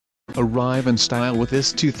Arrive in style with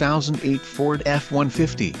this 2008 Ford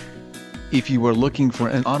F-150. If you are looking for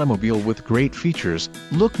an automobile with great features,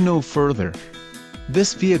 look no further.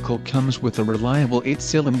 This vehicle comes with a reliable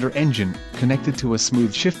 8-cylinder engine, connected to a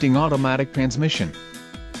smooth shifting automatic transmission.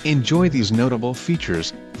 Enjoy these notable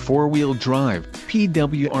features: 4-wheel drive,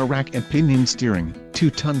 PWR rack and pinion steering,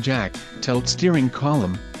 2-ton jack, tilt steering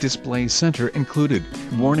column, display center included,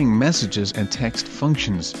 warning messages and text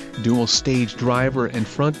functions, dual-stage driver and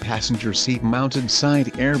front passenger seat mounted side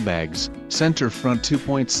airbags, center front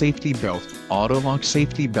 2-point safety belt, auto-lock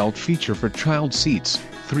safety belt feature for child seats,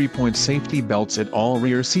 3-point safety belts at all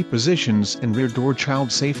rear seat positions and rear door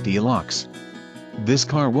child safety locks. This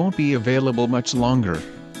car won't be available much longer.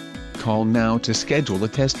 Call now to schedule a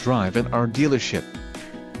test drive at our dealership.